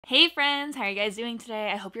Hey friends, how are you guys doing today?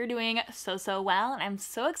 I hope you're doing so well, and I'm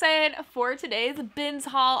so excited for today's bins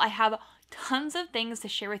haul. I have tons of things to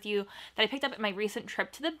share with you that I picked up at my recent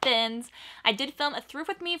trip to the bins. I did film a thrift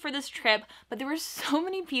with me for this trip, but there were so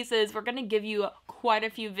many pieces. We're gonna give you quite a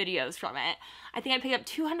few videos from it. I think I picked up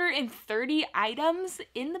 230 items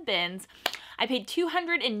in the bins. I paid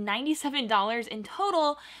 $297 in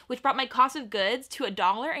total, which brought my cost of goods to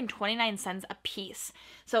 $1.29 a piece.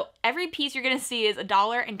 So every piece you're gonna see is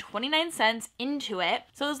 $1.29 into it.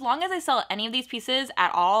 So as long as I sell any of these pieces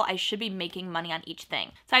at all, I should be making money on each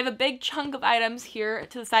thing. So I have a big chunk of items here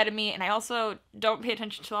to the side of me, and I also don't pay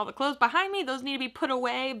attention to all the clothes behind me. Those need to be put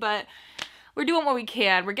away, but we're doing what we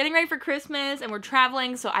can. We're getting ready for Christmas and we're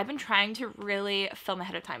traveling, so I've been trying to really film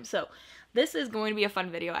ahead of time. So this is going to be a fun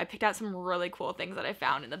video. I picked out some really cool things that I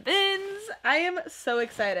found in the bins. I am so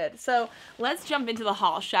excited. So let's jump into the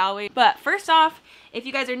haul, shall we? But first off, if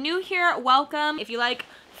you guys are new here, welcome. If you like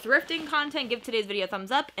thrifting content, give today's video a thumbs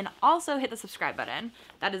up and also hit the subscribe button.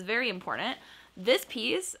 That is very important. This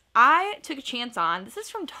piece, I took a chance on. This is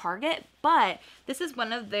from Target, but this is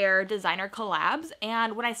one of their designer collabs.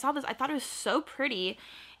 And when I saw this, I thought it was so pretty.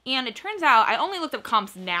 And it turns out, I only looked up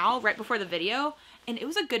comps now, right before the video, and it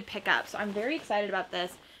was a good pickup. So I'm very excited about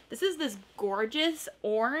this. This is this gorgeous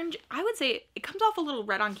orange. I would say it comes off a little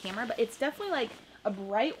red on camera, but it's definitely like a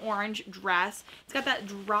bright orange dress. It's got that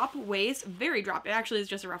drop waist, very drop. It actually is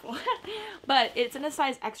just a ruffle, but it's in a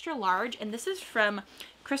size extra large. And this is from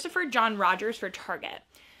Christopher John Rogers for Target.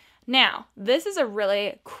 Now, this is a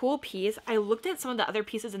really cool piece. I looked at some of the other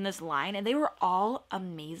pieces in this line and they were all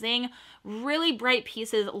amazing. Really bright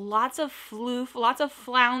pieces, lots of floof, lots of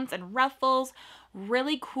flounce and ruffles,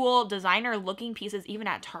 really cool designer looking pieces even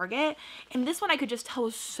at Target. And this one I could just tell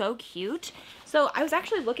was so cute. So I was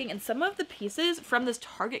actually looking, and some of the pieces from this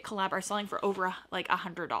Target collab are selling for over like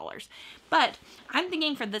 $100. But I'm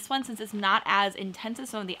thinking for this one, since it's not as intense as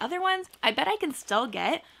some of the other ones, I bet I can still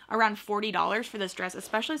get around $40 for this dress,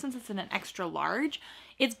 especially since it's in an extra large.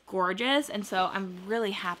 It's gorgeous, and so I'm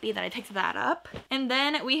really happy that I picked that up. And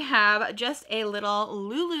then we have just a little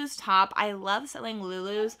Lulu's top. I love selling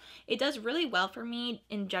Lulu's. It does really well for me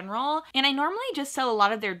in general, and I normally just sell a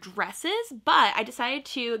lot of their dresses, but I decided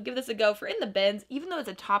to give this a go for in the bins. Even though it's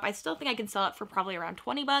a top, I still think I can sell it for probably around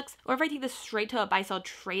 20 bucks, or if I take this straight to a buy-sell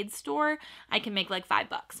trade store, I can make like 5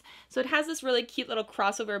 bucks. So it has this really cute little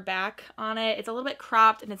crossover back on it. It's a little bit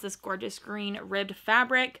cropped, and it's this gorgeous green ribbed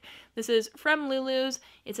fabric. This is from Lulu's.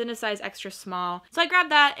 It's in a size extra small. So I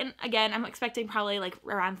grabbed that, and again, I'm expecting probably like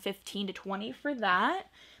around 15 to 20 for that.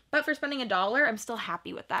 But for spending $1, I'm still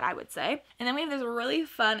happy with that, I would say. And then we have this really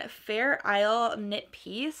fun Fair Isle knit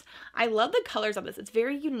piece. I love the colors of this. It's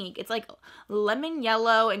very unique. It's like lemon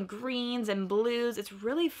yellow and greens and blues. It's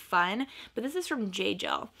really fun, but this is from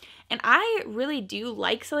J-Jill. And I really do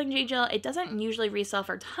like selling J-Jill. It doesn't usually resell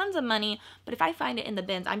for tons of money, but if I find it in the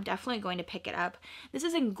bins, I'm definitely going to pick it up. This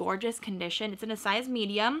is in gorgeous condition. It's in a size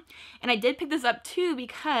medium, and I did pick this up too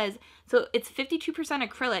because, so it's 52%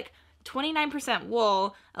 acrylic, 29%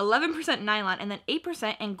 wool, 11% nylon, and then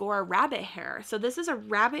 8% Angora rabbit hair. So this is a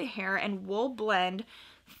rabbit hair and wool blend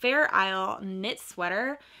Fair Isle knit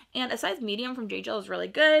sweater, and a size medium from J-Jill is really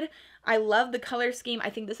good. I love the color scheme. I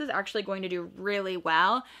think this is actually going to do really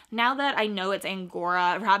well. Now that I know it's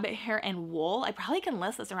Angora rabbit hair and wool, I probably can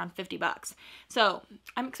list this around 50 bucks. So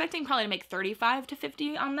I'm expecting probably to make 35 to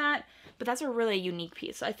 50 on that, but that's a really unique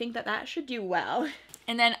piece. So I think that that should do well.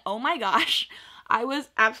 And then, oh my gosh, I was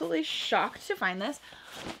absolutely shocked to find this.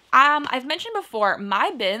 I've mentioned before,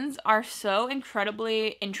 my bins are so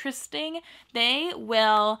incredibly interesting. They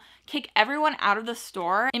will kick everyone out of the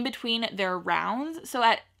store in between their rounds. So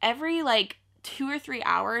at every like 2 or 3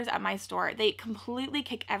 hours at my store, they completely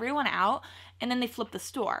kick everyone out and then they flip the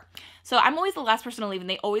store. So I'm always the last person to leave, and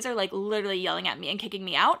they always are like literally yelling at me and kicking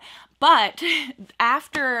me out. But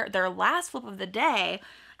after their last flip of the day,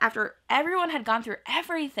 after everyone had gone through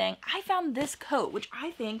everything, I found this coat, which I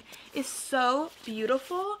think is so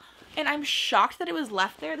beautiful, and I'm shocked that it was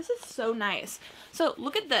left there. This is so nice. So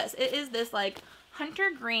look at this. It is this like hunter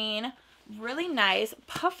green, really nice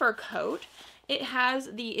puffer coat. It has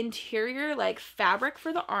the interior like fabric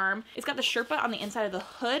for the arm. It's got the Sherpa on the inside of the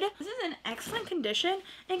hood. This is in excellent condition.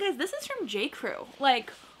 And guys, this is from J. Crew.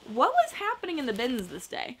 Like, what was happening in the bins this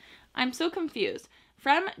day? I'm so confused.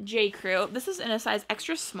 From J. Crew. This is in a size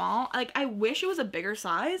extra small. Like, I wish it was a bigger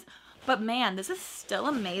size, but man, this is still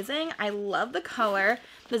amazing. I love the color.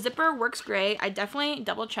 The zipper works great. I definitely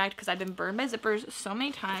double checked because I've been burned by zippers so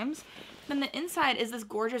many times. Then the inside is this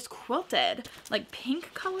gorgeous quilted, like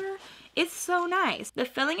pink color. It's so nice. The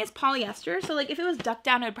filling is polyester, so like if it was ducked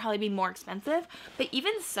down, it would probably be more expensive. But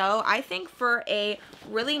even so, I think for a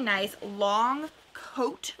really nice long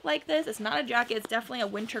coat like this, it's not a jacket, it's definitely a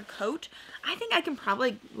winter coat, I think I can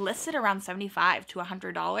probably list it around $75 to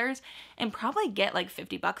 $100 and probably get like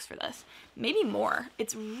 50 bucks for this, maybe more.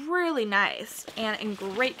 It's really nice and in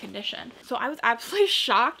great condition. So I was absolutely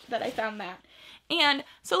shocked that I found that. And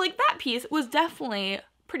so like that piece was definitely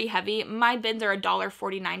pretty heavy. My bins are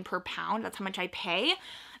 $1.49 per pound. That's how much I pay.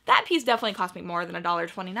 That piece definitely cost me more than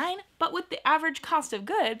 $1.29, but with the average cost of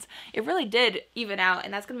goods, it really did even out,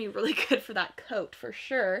 and that's going to be really good for that coat for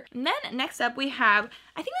sure. And then next up we have,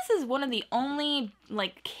 I think this is one of the only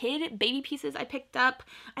like kid baby pieces I picked up.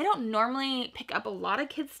 I don't normally pick up a lot of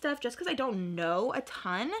kids stuff just because I don't know a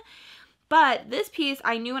ton. But this piece,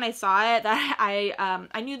 I knew when I saw it that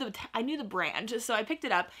I knew the brand, so I picked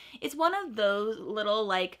it up. It's one of those little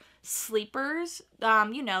like sleepers,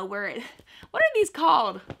 you know, where what are these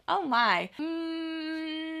called? Oh my.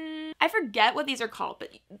 I forget what these are called,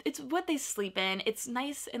 but it's what they sleep in. It's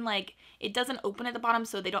nice and like it doesn't open at the bottom,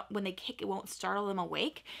 so they don't, when they kick, it won't startle them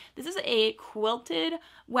awake. This is a quilted,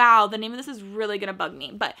 wow, the name of this is really gonna bug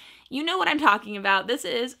me, but you know what I'm talking about. This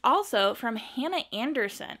is also from Hannah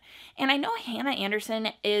Anderson. And I know Hannah Anderson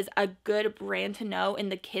is a good brand to know in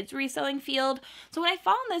the kids reselling field. So when I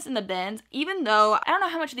found this in the bins, even though I don't know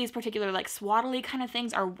how much of these particular like swaddly kind of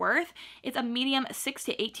things are worth, it's a medium 6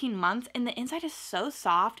 to 18 months and the inside is so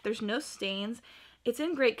soft. There's no stains. It's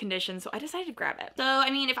in great condition, so I decided to grab it. So,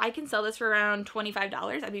 I mean, if I can sell this for around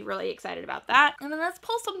 $25, I'd be really excited about that. And then let's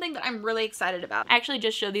pull something that I'm really excited about. I actually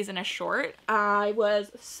just showed these in a short. I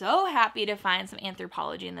was so happy to find some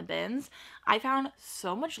Anthropologie in the bins. I found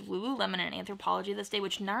so much Lululemon and Anthropologie this day,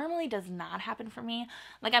 which normally does not happen for me.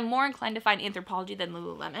 Like, I'm more inclined to find Anthropologie than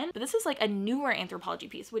Lululemon. But this is like a newer Anthropologie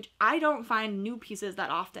piece, which I don't find new pieces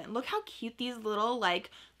that often. Look how cute these little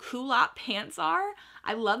like culotte pants are.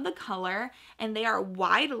 I love the color, and they are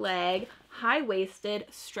wide leg, high-waisted,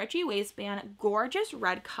 stretchy waistband, gorgeous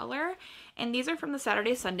red color, and these are from the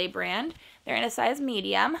Saturday Sunday brand. They're in a size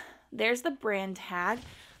medium. There's the brand tag.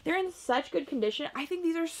 They're in such good condition. I think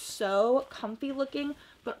these are so comfy looking,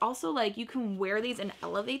 but also like you can wear these and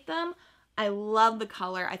elevate them. I love the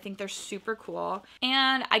color. I think they're super cool.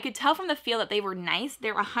 And I could tell from the feel that they were nice.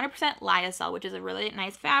 They're 100% lyocell, which is a really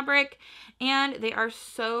nice fabric. And they are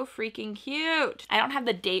so freaking cute. I don't have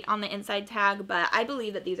the date on the inside tag, but I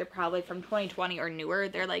believe that these are probably from 2020 or newer.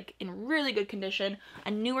 They're like in really good condition, a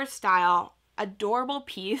newer style, adorable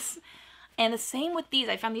piece. And the same with these.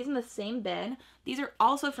 I found these in the same bin. These are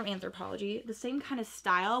also from Anthropologie. The same kind of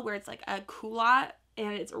style where it's like a culotte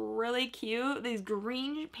and it's really cute. These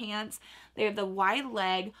green pants, they have the wide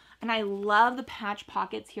leg, and I love the patch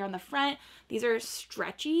pockets here on the front. These are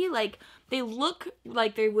stretchy, like they look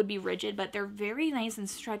like they would be rigid, but they're very nice and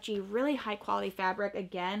stretchy, really high quality fabric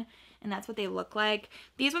again, and that's what they look like.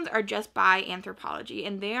 These ones are just by Anthropologie,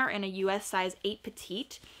 and they are in a US size 8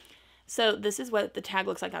 petite. So this is what the tag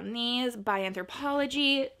looks like on these, by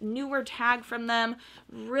Anthropologie, newer tag from them,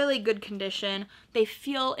 really good condition. They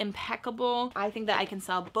feel impeccable. I think that I can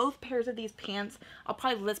sell both pairs of these pants. I'll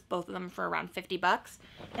probably list both of them for around 50 bucks,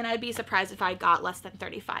 and I'd be surprised if I got less than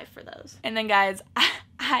 35 for those. And then guys,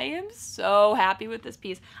 I am so happy with this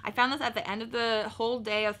piece. I found this at the end of the whole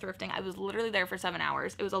day of thrifting. I was literally there for 7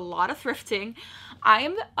 hours. It was a lot of thrifting. I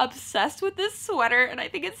am obsessed with this sweater, and I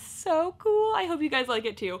think it's so cool. I hope you guys like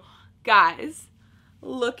it too. Guys,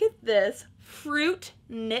 look at this fruit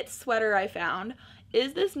knit sweater I found.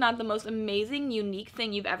 Is this not the most amazing, unique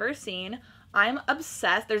thing you've ever seen? I'm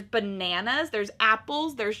obsessed. There's bananas, there's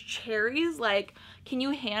apples, there's cherries. Like, can you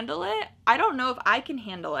handle it? I don't know if I can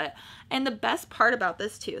handle it. And the best part about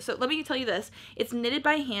this too, so let me tell you this. It's knitted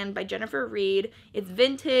by hand by Jennifer Reed. It's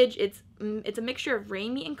vintage. It's a mixture of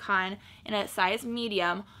Raimi and cotton in a size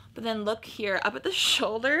medium. But then look here, up at the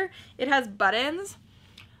shoulder, it has buttons.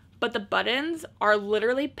 But the buttons are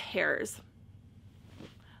literally pairs.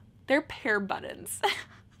 They're pair buttons. I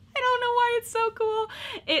don't know why it's so cool.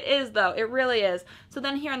 It is though, it really is. So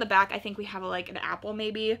then here on the back, I think we have like an apple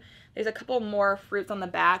maybe. There's a couple more fruits on the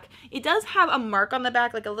back. It does have a mark on the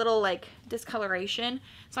back, like a little like discoloration.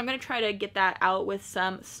 So I'm gonna try to get that out with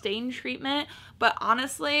some stain treatment. But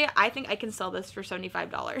honestly, I think I can sell this for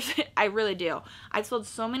 $75. I really do. I've sold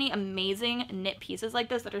so many amazing knit pieces like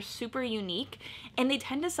this that are super unique, and they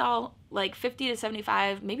tend to sell like $50 to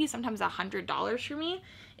 $75, maybe sometimes $100 for me.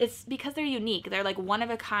 It's because they're unique. They're like one of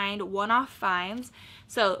a kind, one-off finds.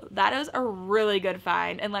 So that is a really good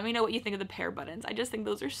find. And let me know what you think of the pair buttons. I just think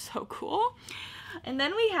those are so cool. And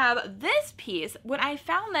then we have this piece. When I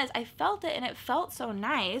found this, I felt it and it felt so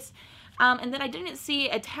nice. And then I didn't see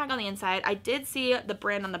a tag on the inside. I did see the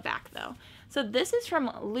brand on the back though. So this is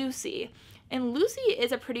from Lucy. And Lucy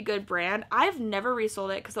is a pretty good brand. I've never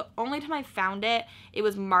resold it because the only time I found it, it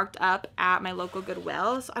was marked up at my local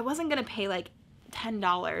Goodwill. So I wasn't going to pay like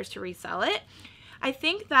 $10 to resell it. I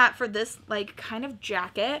think that for this like kind of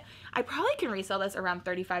jacket, I probably can resell this around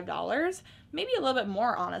 $35. Maybe a little bit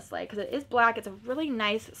more honestly, because it is black. It's a really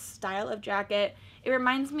nice style of jacket. It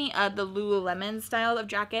reminds me of the Lululemon style of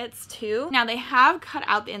jackets too. Now they have cut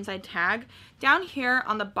out the inside tag. Down here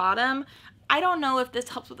on the bottom, I don't know if this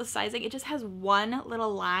helps with the sizing. It just has one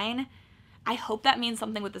little line. I hope that means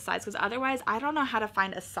something with the size because otherwise I don't know how to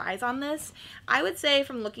find a size on this. I would say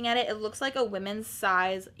from looking at it, it looks like a women's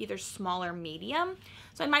size, either small or medium.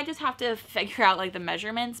 So I might just have to figure out like the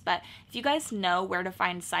measurements, but if you guys know where to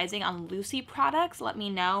find sizing on Lucy products, let me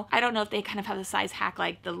know. I don't know if they kind of have a size hack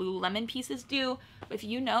like the Lululemon pieces do, but if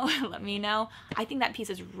you know, let me know. I think that piece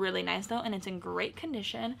is really nice though, and it's in great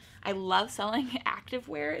condition. I love selling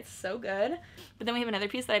activewear, it's so good. But then we have another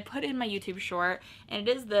piece that I put in my YouTube short, and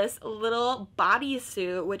it is this little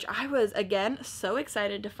bodysuit, which I was, again, so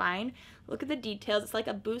excited to find. Look at the details. It's like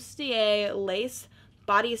a bustier lace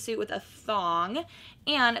bodysuit with a thong,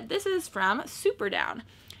 and this is from Super Down.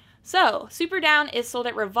 So Super Down is sold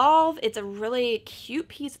at Revolve. It's a really cute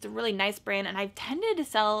piece. It's a really nice brand, and I've tended to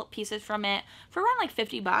sell pieces from it for around like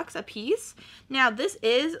 $50 a piece. Now this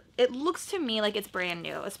is, it looks to me like it's brand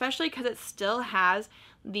new, especially because it still has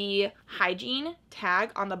the hygiene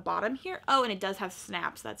tag on the bottom here. Oh, and it does have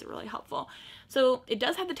snaps. That's really helpful. So it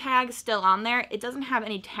does have the tag still on there. It doesn't have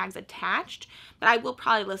any tags attached, but I will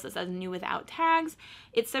probably list this as new without tags.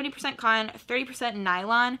 It's 70% cotton, 30%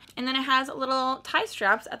 nylon, and then it has little tie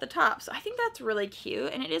straps at the top. So I think that's really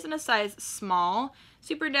cute, and it is in a size small.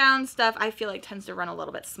 Super Down stuff I feel like tends to run a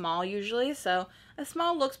little bit small usually, so a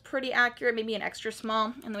small looks pretty accurate, maybe an extra small,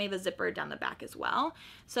 and then we have a zipper down the back as well.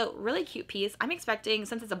 So really cute piece. I'm expecting,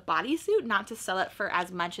 since it's a bodysuit, not to sell it for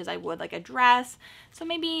as much as I would like a dress, so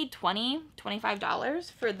maybe $20,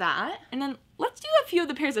 $25 for that. And then let's do a few of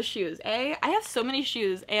the pairs of shoes, eh? I have so many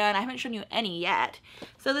shoes and I haven't shown you any yet.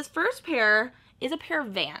 So this first pair is a pair of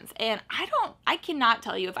Vans, and I cannot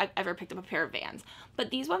tell you if I've ever picked up a pair of Vans, but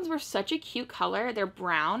these ones were such a cute color. They're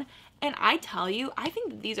brown, and I tell you, I think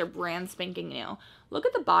that these are brand spanking new. Look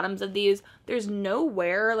at the bottoms of these. There's no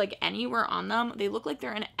wear like anywhere on them. They look like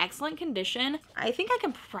they're in excellent condition. I think I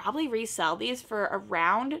can probably resell these for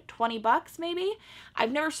around 20 bucks maybe.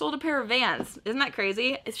 I've never sold a pair of Vans. Isn't that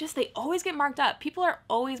crazy? It's just they always get marked up. People are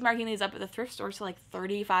always marking these up at the thrift store to like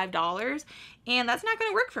 $35, and that's not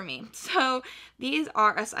gonna work for me. So these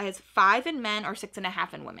are a size 5 in men or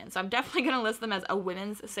 6.5 in women. So I'm definitely gonna list them as a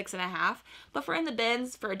women's 6.5, but for in the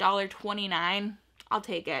bins for $1.29, I'll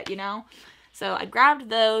take it, you know? So I grabbed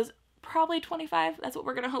those, probably 25. That's what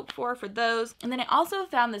we're gonna hope for those. And then I also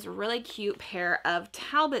found this really cute pair of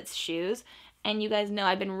Talbot's shoes. And you guys know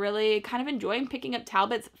I've been really kind of enjoying picking up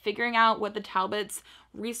Talbots, figuring out what the Talbots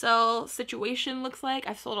resale situation looks like.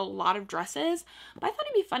 I've sold a lot of dresses, but I thought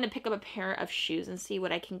it'd be fun to pick up a pair of shoes and see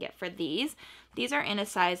what I can get for these. These are in a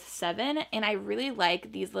size 7, and I really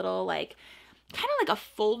like these little like kind of like a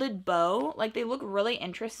folded bow. Like they look really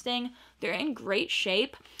interesting. They're in great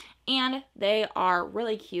shape. And they are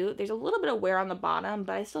really cute. There's a little bit of wear on the bottom,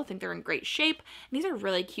 but I still think they're in great shape. And these are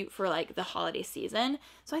really cute for like the holiday season.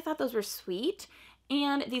 So I thought those were sweet.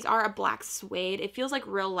 And these are a black suede. It feels like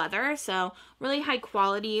real leather, so really high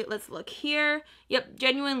quality. Let's look here. Yep,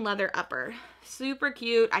 genuine leather upper. Super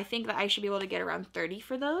cute. I think that I should be able to get around 30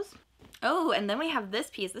 for those. Oh, and then we have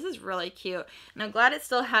this piece. This is really cute. And I'm glad it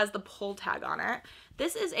still has the pull tag on it.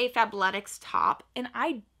 This is a Fabletics top, and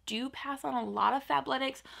I do pass on a lot of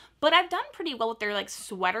Fabletics, but I've done pretty well with their like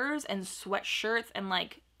sweaters and sweatshirts and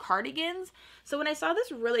like cardigans. So when I saw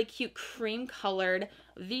this really cute cream colored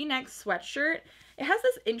V-neck sweatshirt, it has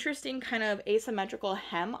this interesting kind of asymmetrical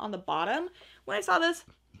hem on the bottom. When I saw this,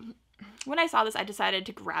 I decided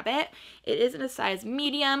to grab it. It is in a size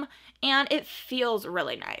medium, and it feels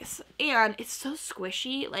really nice. And it's so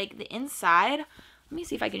squishy, like the inside. Let me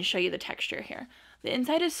see if I can show you the texture here. The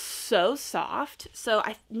inside is so soft, so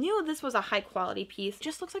I knew this was a high quality piece. It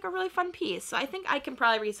just looks like a really fun piece. So I think I can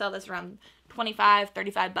probably resell this around 25,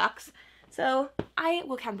 35 bucks. So I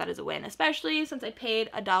will count that as a win, especially since I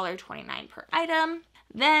paid $1.29 per item.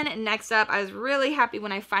 Then next up, I was really happy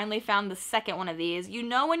when I finally found the second one of these. You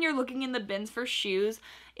know when you're looking in the bins for shoes,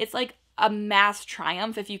 it's like a mass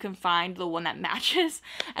triumph if you can find the one that matches.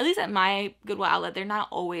 At least at my Goodwill outlet, they're not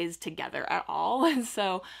always together at all. And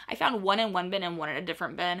so I found one in one bin and one in a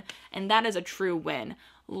different bin, and that is a true win.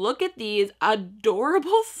 Look at these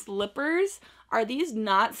adorable slippers. Are these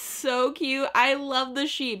not so cute? I love the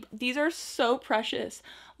sheep. These are so precious.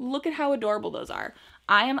 Look at how adorable those are.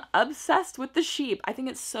 I am obsessed with the sheep. I think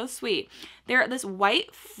it's so sweet. They're this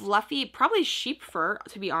white, fluffy, probably sheep fur,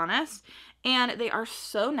 to be honest. And they are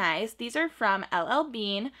so nice. These are from LL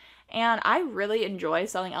Bean. And I really enjoy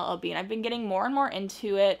selling LL Bean. I've been getting more and more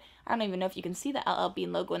into it. I don't even know if you can see the LL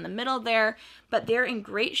Bean logo in the middle there. But they're in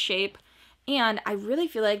great shape. And I really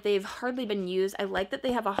feel like they've hardly been used. I like that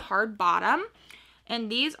they have a hard bottom. And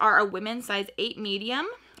these are a women's size 8 medium.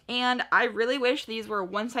 And I really wish these were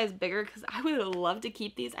one size bigger because I would love to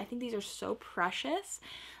keep these. I think these are so precious.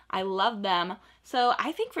 I love them. So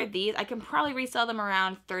I think for these, I can probably resell them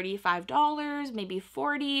around $35, maybe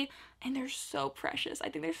 $40. And they're so precious. I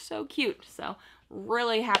think they're so cute. So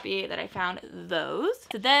really happy that I found those.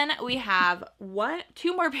 So then we have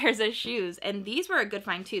two more pairs of shoes, and these were a good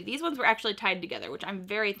find too. These ones were actually tied together, which I'm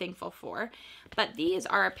very thankful for. But these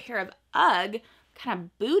are a pair of UGG kind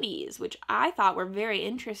of booties, which I thought were very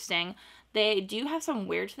interesting. They do have some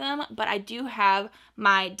wear to them, but I do have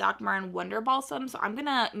my Doc Martin Wonder Balsam, so I'm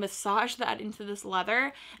gonna massage that into this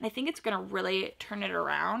leather, and I think it's gonna really turn it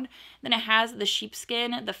around. Then it has the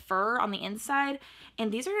sheepskin, the fur on the inside, and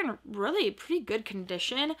these are in really pretty good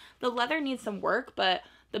condition. The leather needs some work, but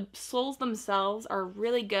the soles themselves are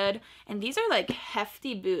really good, and these are like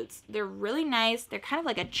hefty boots. They're really nice. They're kind of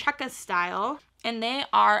like a chukka style, and they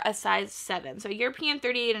are a size 7. So European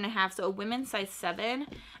 38.5, so a women's size 7.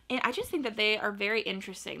 And I just think that they are very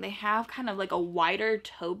interesting. They have kind of like a wider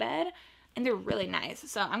toe bed, and they're really nice.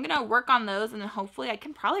 So I'm gonna work on those, and then hopefully I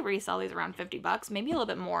can probably resell these around $50, maybe a little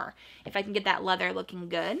bit more if I can get that leather looking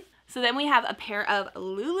good. So then we have a pair of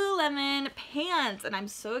Lululemon pants, and I'm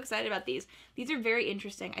so excited about these. These are very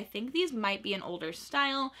interesting. I think these might be an older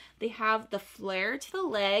style. They have the flare to the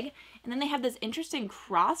leg, and then they have this interesting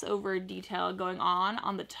crossover detail going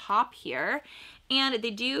on the top here. And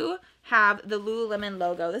they do have the Lululemon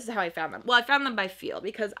logo. This is how I found them. Well, I found them by feel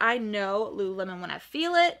because I know Lululemon when I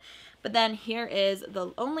feel it. But then here is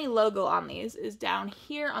the only logo on these is down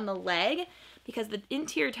here on the leg, because the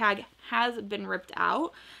interior tag has been ripped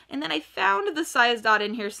out. And then I found the size dot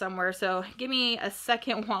in here somewhere, so give me a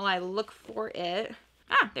second while I look for it.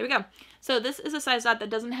 Ah, there we go. So this is a size dot that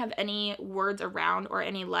doesn't have any words around or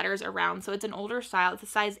any letters around, so it's an older style. It's a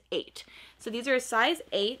size 8. So these are a size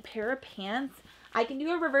 8 pair of pants. I can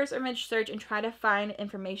do a reverse image search and try to find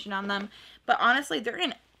information on them, but honestly, they're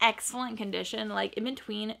in excellent condition. Like in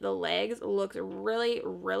between the legs looks really,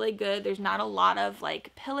 really good. There's not a lot of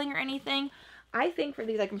like pilling or anything. I think for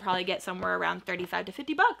these I can probably get somewhere around $35 to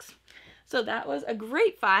 $50. So that was a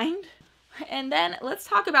great find. And then let's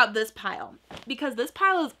talk about this pile, because this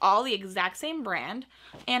pile is all the exact same brand,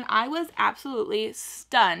 and I was absolutely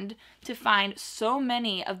stunned to find so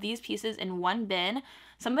many of these pieces in one bin.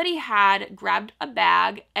 Somebody had grabbed a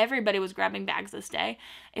bag. Everybody was grabbing bags this day.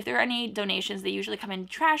 If there are any donations, they usually come in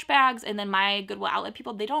trash bags, and then my Goodwill outlet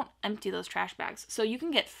people, they don't empty those trash bags. So you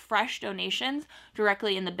can get fresh donations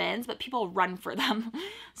directly in the bins, but people run for them.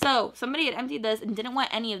 So somebody had emptied this and didn't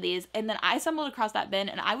want any of these, and then I stumbled across that bin,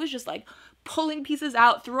 and I was just like pulling pieces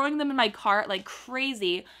out, throwing them in my cart like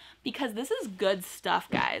crazy, because this is good stuff,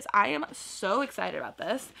 guys. I am so excited about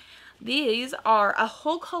this. These are a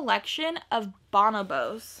whole collection of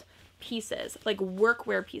bonobos pieces, like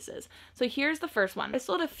workwear pieces. So here's the first one. I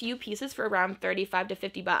sold a few pieces for around $35 to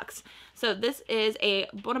 $50. So this is a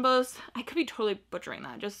bonobos, I could be totally butchering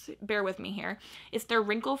that, just bear with me here. It's their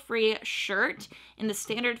wrinkle-free shirt in the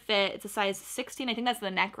standard fit. It's a size 16, I think that's the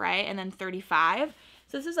neck, right? And then 35.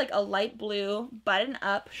 So this is like a light blue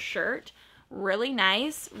button-up shirt. Really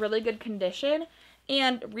nice, really good condition.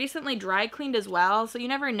 And recently dry cleaned as well, so you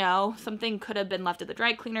never know. Something could have been left at the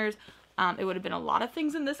dry cleaners. It would have been a lot of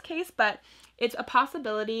things in this case, but it's a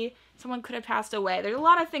possibility. Someone could have passed away. There's a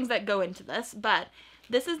lot of things that go into this, but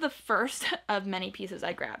this is the first of many pieces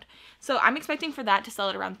I grabbed. So I'm expecting for that to sell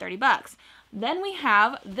at around $30. Then we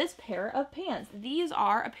have this pair of pants. These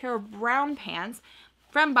are a pair of brown pants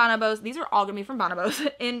from Bonobos. These are all gonna be from Bonobos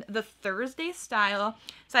in the Thursday style,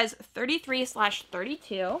 size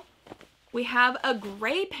 33/32. We have a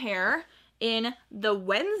gray pair in the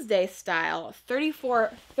Wednesday style,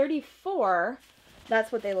 34/34.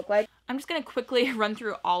 That's what they look like. I'm just gonna quickly run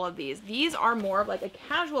through all of these. These are more of like a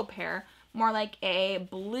casual pair, more like a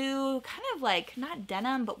blue, kind of like, not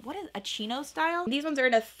denim, but what is a chino style? These ones are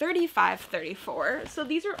in a 35/34. So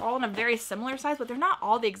these are all in a very similar size, but they're not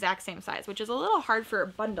all the exact same size, which is a little hard for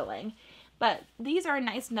bundling. But these are a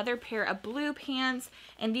nice, another pair of blue pants,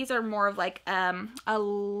 and these are more of like a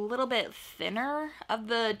little bit thinner of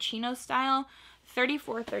the chino style,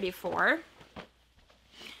 34/34.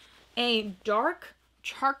 a dark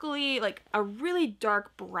charcoaly, like a really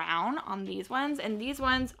dark brown on these ones. And these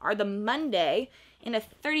ones are the Monday in a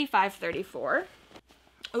 35-34.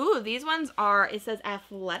 Ooh, these ones are, it says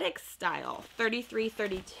athletic style,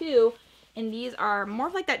 33-32. And these are more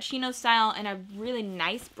of like that chino style and a really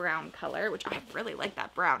nice brown color, which I really like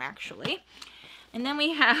that brown actually. And then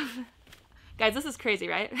we have, guys, this is crazy,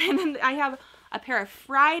 right? And then I have a pair of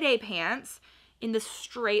Friday pants in the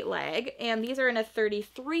straight leg, and these are in a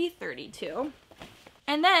 33-32.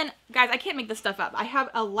 And then, guys, I can't make this stuff up. I have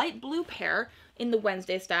a light blue pair in the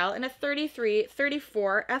Wednesday style and a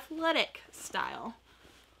 33-34 athletic style.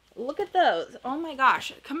 Look at those. Oh my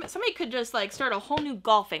gosh. Somebody could just like start a whole new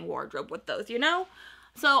golfing wardrobe with those, you know?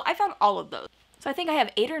 So I found all of those. So I think I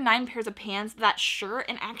have 8 or 9 pairs of pants, that shirt,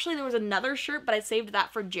 and actually there was another shirt, but I saved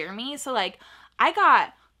that for Jeremy. So like I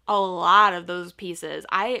got a lot of those pieces.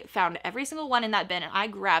 I found every single one in that bin and I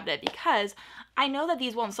grabbed it because I know that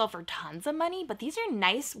these won't sell for tons of money, but these are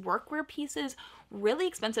nice workwear pieces, really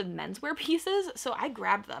expensive menswear pieces, so I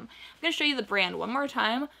grabbed them. I'm going to show you the brand one more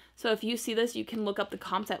time, so if you see this, you can look up the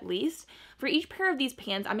comps at least. For each pair of these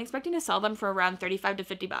pants, I'm expecting to sell them for around 35 to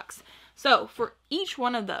 50 bucks. So for each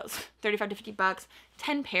one of those, 35 to 50 bucks,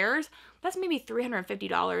 10 pairs, that's maybe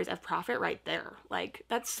 $350 of profit right there. Like,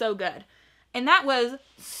 that's so good. And that was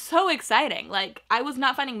so exciting. Like, I was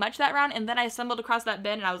not finding much that round, and then I stumbled across that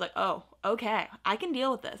bin, and I was like, oh, okay, I can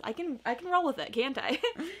deal with this. I can roll with it, can't I?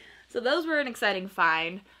 So those were an exciting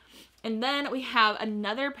find. And then we have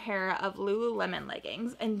another pair of Lululemon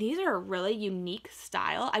leggings, and these are a really unique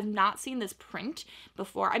style. I've not seen this print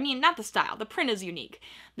before. I mean, not the style. The print is unique.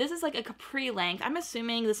 This is like a capri length. I'm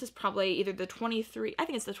assuming this is probably either the 23, I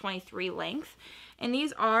think it's the 23 length. And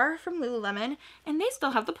these are from Lululemon, and they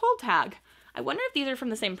still have the pull tag. I wonder if these are from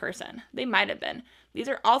the same person. They might have been. These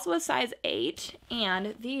are also a size 8,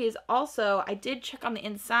 and these also, I did check on the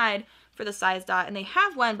inside for the size dot, and they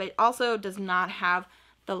have one, but it also does not have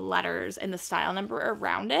the letters and the style number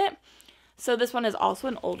around it. So this one is also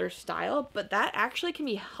an older style, but that actually can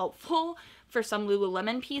be helpful for some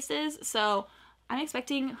Lululemon pieces. So I'm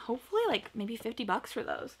expecting hopefully like maybe 50 bucks for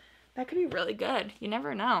those. That could be really good. You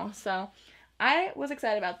never know. So I was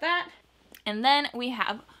excited about that. And then we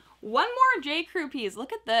have one more J. Crew piece.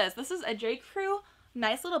 Look at this. This is a J. Crew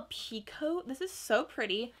nice little pea coat. This is so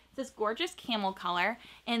pretty. It's this gorgeous camel color,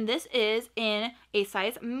 and this is in a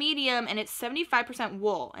size medium, and it's 75%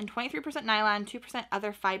 wool and 23% nylon, 2%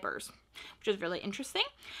 other fibers, which is really interesting.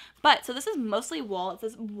 But so this is mostly wool. It's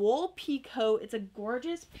this wool pea coat. It's a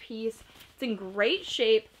gorgeous piece. It's in great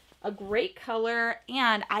shape, a great color,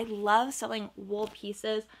 and I love selling wool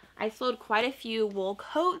pieces. I sold quite a few wool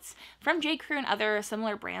coats from J. Crew and other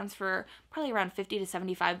similar brands for probably around $50 to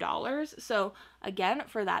 $75. So again,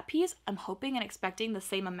 for that piece, I'm hoping and expecting the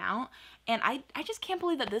same amount. And I just can't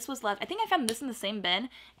believe that this was left. I think I found this in the same bin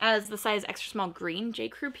as the size extra small green J.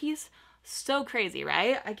 Crew piece. So crazy,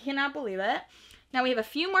 right? I cannot believe it. Now we have a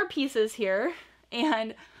few more pieces here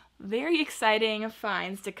and very exciting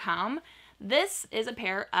finds to come. This is a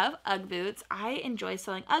pair of Ugg boots. I enjoy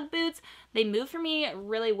selling Ugg boots. They move for me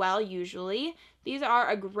really well usually. These are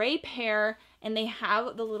a gray pair, and they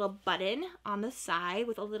have the little button on the side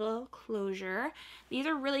with a little closure. These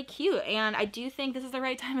are really cute, and I do think this is the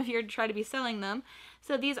right time of year to try to be selling them.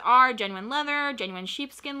 So these are genuine leather, genuine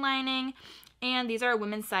sheepskin lining, and these are a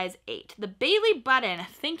women's size 8. The Bailey button,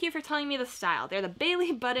 thank you for telling me the style. They're the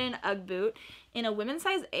Bailey button Ugg boot in a women's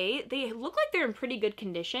size 8. They look like they're in pretty good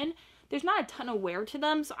condition. There's not a ton of wear to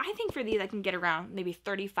them, so I think for these I can get around maybe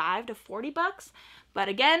 35 to 40 bucks. But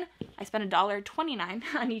again, I spent $1.29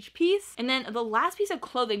 on each piece. And then the last piece of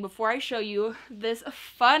clothing before I show you this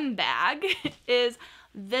fun bag is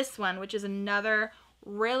this one, which is another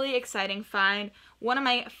really exciting find. One of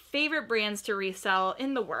my favorite brands to resell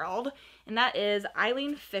in the world, and that is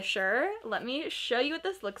Eileen Fisher. Let me show you what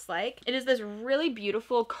this looks like. It is this really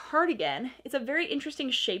beautiful cardigan. It's a very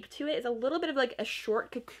interesting shape to it. It's a little bit of like a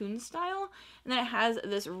short cocoon style, and then it has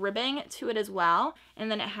this ribbing to it as well, and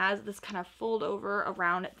then it has this kind of fold over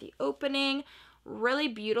around the opening. Really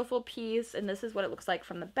beautiful piece, and this is what it looks like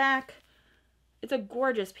from the back. It's a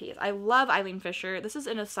gorgeous piece. I love Eileen Fisher. This is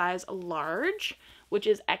in a size large, which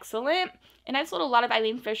is excellent. And I've sold a lot of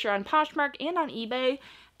Eileen Fisher on Poshmark and on eBay,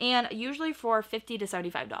 and usually for $50 to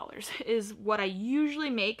 $75 is what I usually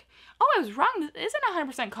make. Oh, I was wrong. This isn't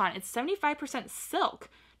 100% cotton. It's 75% silk,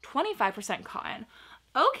 25% cotton.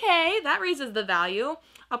 Okay, that raises the value.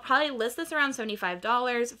 I'll probably list this around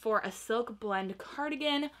 $75 for a silk blend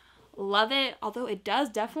cardigan. Love it, although it does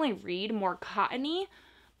definitely read more cottony,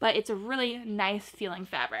 but it's a really nice feeling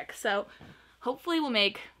fabric. So hopefully we'll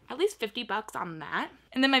make, at least 50 bucks on that.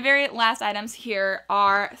 And then my very last items here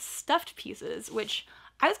are stuffed pieces, which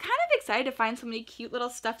I was kind of excited to find so many cute little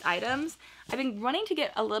stuffed items. I've been wanting to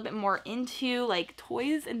get a little bit more into like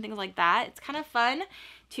toys and things like that. It's kind of fun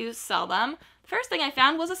to sell them. The first thing I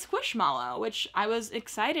found was a Squishmallow, which I was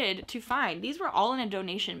excited to find. These were all in a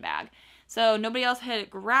donation bag, so nobody else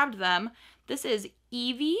had grabbed them. This is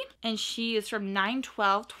Evie, and she is from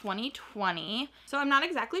 9/12/2020. So I'm not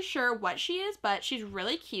exactly sure what she is, but she's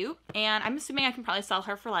really cute, and I'm assuming I can probably sell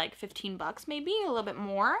her for like 15 bucks, maybe a little bit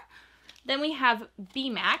more. Then we have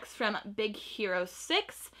B-Max from Big Hero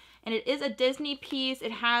 6, and it is a Disney piece.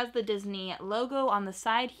 It has the Disney logo on the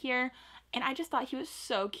side here, and I just thought he was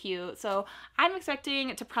so cute. So I'm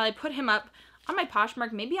expecting to probably put him up on my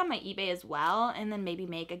Poshmark, maybe on my eBay as well, and then maybe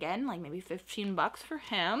make again like maybe 15 bucks for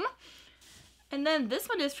him. And then this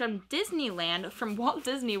one is from Disneyland, from Walt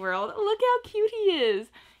Disney World. Look how cute he is.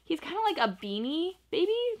 He's kind of like a Beanie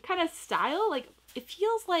Baby kind of style. Like, it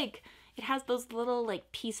feels like it has those little like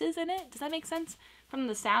pieces in it. Does that make sense? From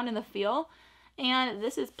the sound and the feel. And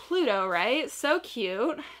this is Pluto, right? So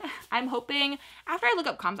cute. I'm hoping after I look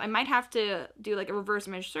up comps, I might have to do like a reverse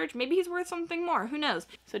image search. Maybe he's worth something more. Who knows?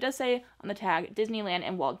 So it does say on the tag, Disneyland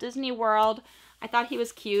and Walt Disney World. I thought he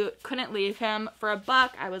was cute. Couldn't leave him for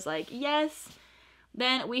 $1. I was like, yes.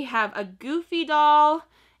 Then we have a Goofy doll,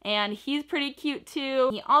 and he's pretty cute too.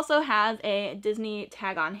 He also has a Disney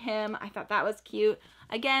tag on him. I thought that was cute.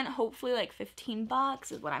 Again, hopefully like 15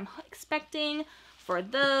 bucks is what I'm expecting for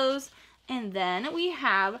those. And then we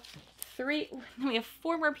have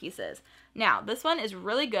 4 more pieces. Now, this one is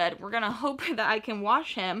really good. We're gonna hope that I can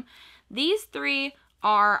wash him. These 3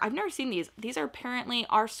 are, I've never seen these. These are apparently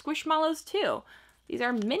our Squishmallows too. These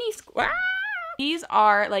are mini These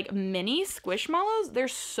are like mini Squishmallows. They're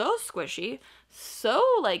so squishy, so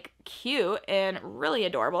like cute and really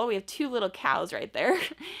adorable. We have 2 little cows right there.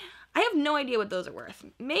 I have no idea what those are worth.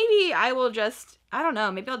 Maybe I will just, I don't know,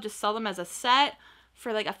 maybe I'll just sell them as a set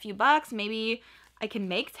for like a few bucks. Maybe I can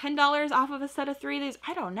make $10 off of a set of 3 of these.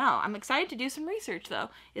 I don't know. I'm excited to do some research though.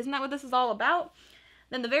 Isn't that what this is all about?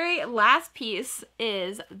 Then the very last piece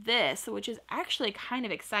is this, which is actually kind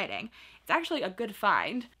of exciting. It's actually a good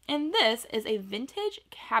find. And this is a vintage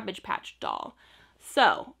Cabbage Patch doll.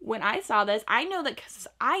 So when I saw this, I know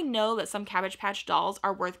that some Cabbage Patch dolls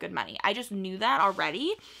are worth good money. I just knew that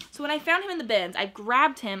already. So when I found him in the bins, I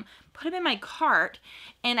grabbed him, put him in my cart,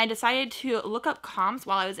 and I decided to look up comps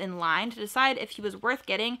while I was in line to decide if he was worth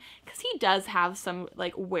getting, because he does have some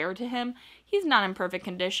like wear to him. He's not in perfect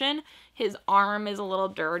condition. His arm is a little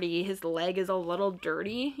dirty. His leg is a little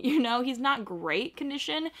dirty. You know, he's not great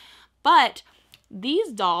condition, but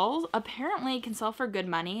these dolls apparently can sell for good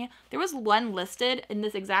money. There was one listed in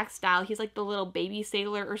this exact style. He's like the little baby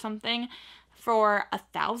sailor or something for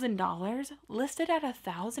 $1,000. Listed at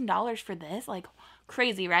 $1,000 for this. Like,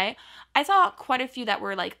 crazy, right? I saw quite a few that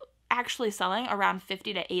were like actually selling around $50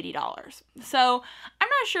 to $80. So I'm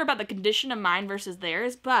not sure about the condition of mine versus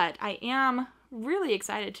theirs, but I am really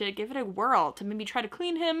excited to give it a whirl, to maybe try to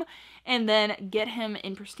clean him and then get him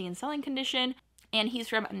in pristine selling condition. And he's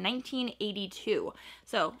from 1982.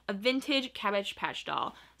 So a vintage Cabbage Patch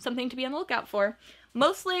doll. Something to be on the lookout for.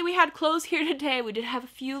 Mostly we had clothes here today. We did have a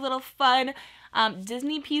few little fun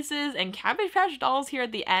Disney pieces and Cabbage Patch dolls here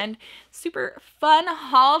at the end. Super fun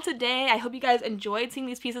haul today. I hope you guys enjoyed seeing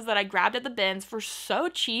these pieces that I grabbed at the bins for so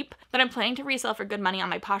cheap that I'm planning to resell for good money on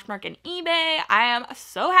my Poshmark and eBay. I am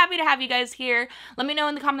so happy to have you guys here. Let me know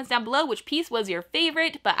in the comments down below which piece was your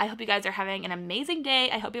favorite, but I hope you guys are having an amazing day.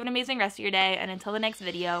 I hope you have an amazing rest of your day, and until the next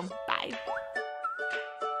video, bye.